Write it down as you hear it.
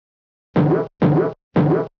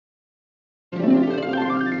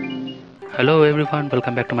Hello everyone,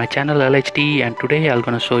 welcome back to my channel LHD, and today I'm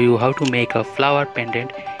gonna show you how to make a flower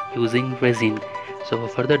pendant using resin. So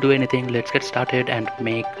further do anything, let's get started and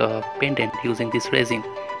make a pendant using this resin.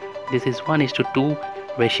 This is 1:2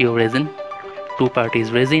 ratio resin. 2 part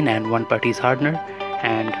is resin and 1 part is hardener,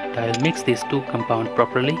 and I'll mix these two compounds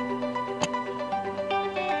properly.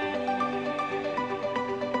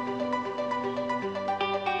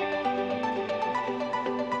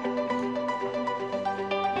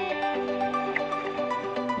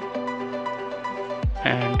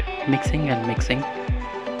 And mixing.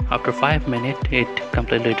 After 5 minutes it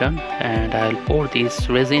completely done, and I'll pour this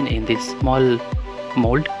resin in this small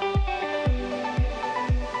mold.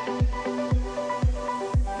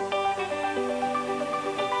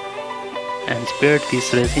 And spread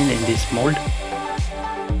this resin in this mold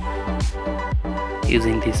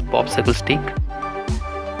using this popsicle stick.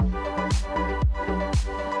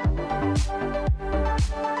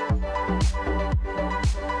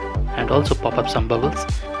 And also pop up some bubbles.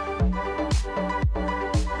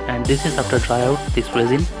 And this is after dry out this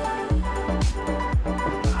resin.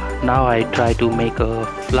 Now I try to make a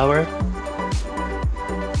flower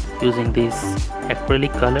using this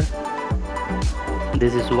acrylic color.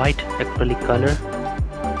 This is white acrylic color,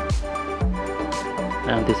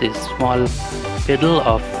 and this is small petal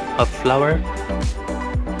of a flower.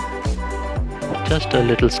 Just a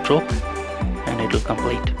little stroke and it will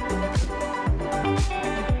complete.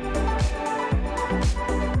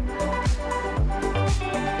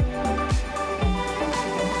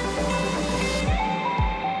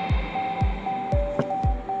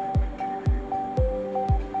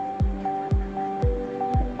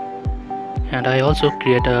 And I also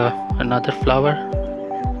create another flower,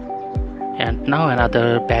 and now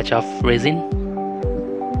another batch of resin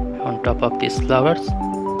on top of these flowers.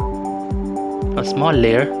 A small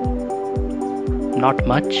layer, not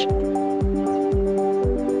much.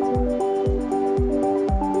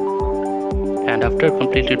 And after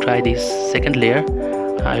completely dry this second layer,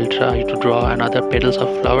 I'll try to draw another petals of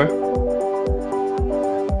flower.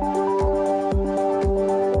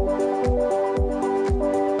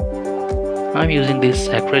 I'm using this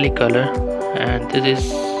acrylic color, and this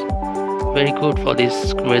is very good for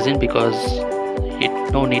this resin because it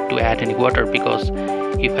no need to add any water, because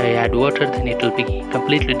if I add water then it will be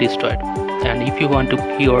completely destroyed. And if you want to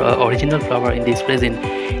cure an original flower in this resin,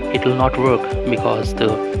 it will not work because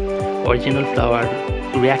the original flower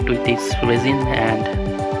react with this resin and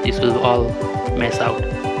this will all mess out.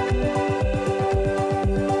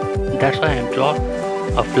 That's why I'm draw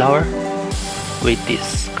a flower with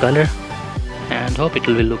this color and hope it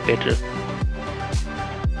will look better.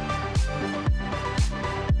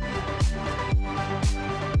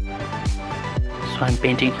 So I'm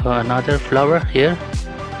painting another flower here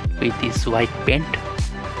with this white paint.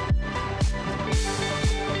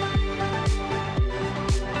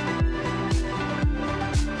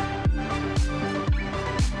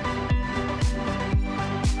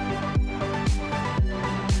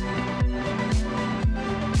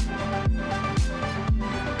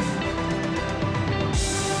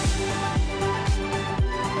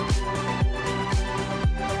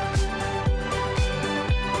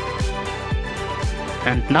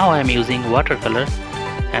 And now I'm using watercolor,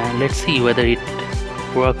 and let's see whether it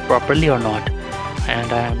worked properly or not.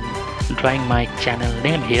 And I'm drawing my channel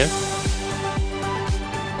name here.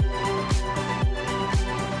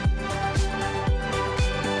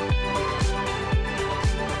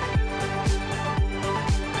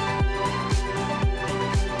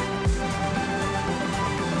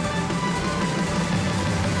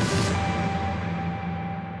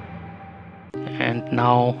 And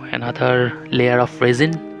now another layer of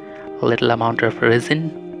resin, a little amount of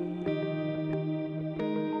resin.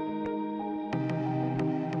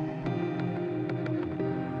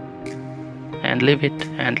 And leave it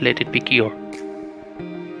and let it be cured.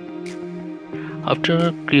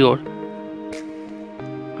 After cure,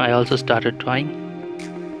 I also started drawing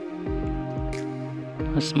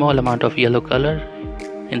a small amount of yellow color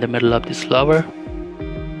in the middle of this flower.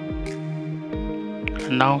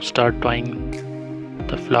 And now start drawing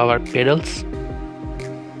the flower petals.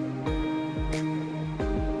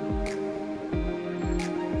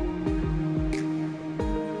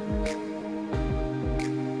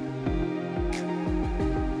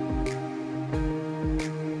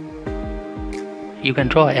 You can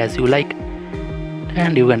draw as you like,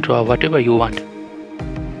 and you can draw whatever you want.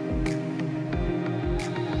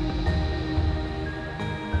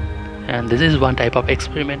 And this is one type of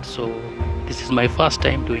experiment, so this is my first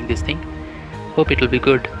time doing this thing. Hope it will be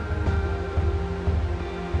good.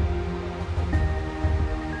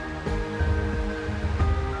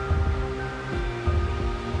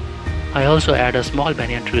 I also add a small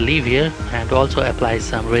banyan tree leaf here and also apply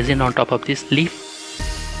some resin on top of this leaf.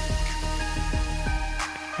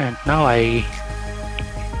 And now I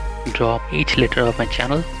draw each letter of my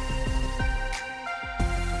channel.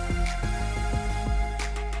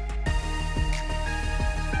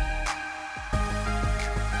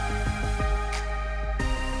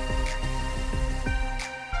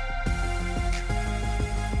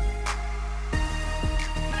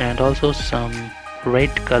 And also some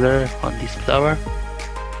red color on this flower.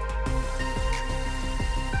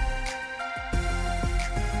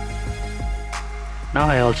 Now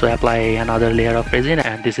I also apply another layer of resin,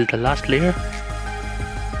 and this is the last layer.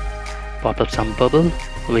 Pop up some bubble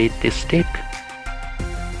with this stick.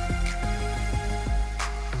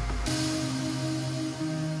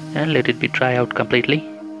 And let it be dry out completely.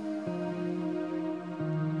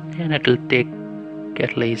 And it will take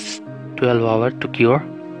at least 12 hours to cure.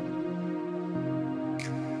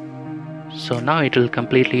 So now it will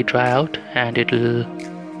completely dry out and it will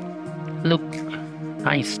look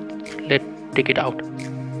nice. Let's take it out.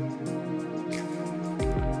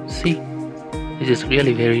 See, this is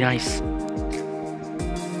really very nice.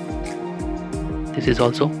 This is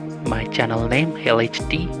also my channel name,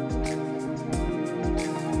 LHT.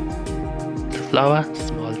 The flower,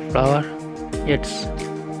 small flower. It's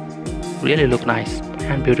really look nice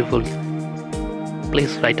and beautiful.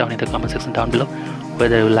 Please write down in the comment section down below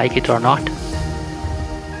whether you like it or not.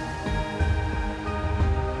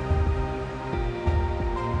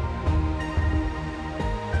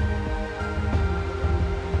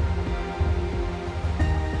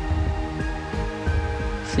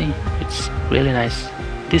 See, it's really nice.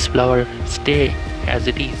 This flower stay as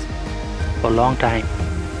it is for a long time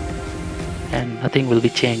and nothing will be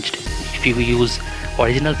changed. If you use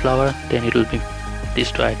original flower, then it will be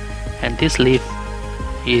destroyed. And this leaf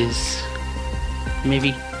is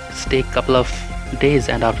maybe stay couple of days,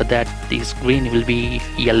 and after that this green will be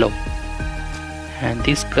yellow, and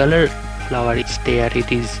this color flower stay as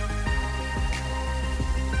it is.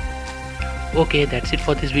 Okay, that's it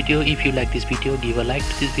for this video. If you like this video, give a like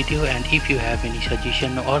to this video, and if you have any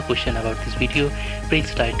suggestion or question about this video,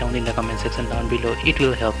 please write down in the comment section down below. It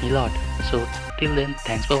will help me a lot. So till then,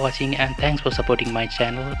 thanks for watching and thanks for supporting my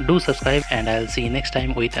channel. Do subscribe and I'll see you next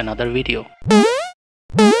time with another video.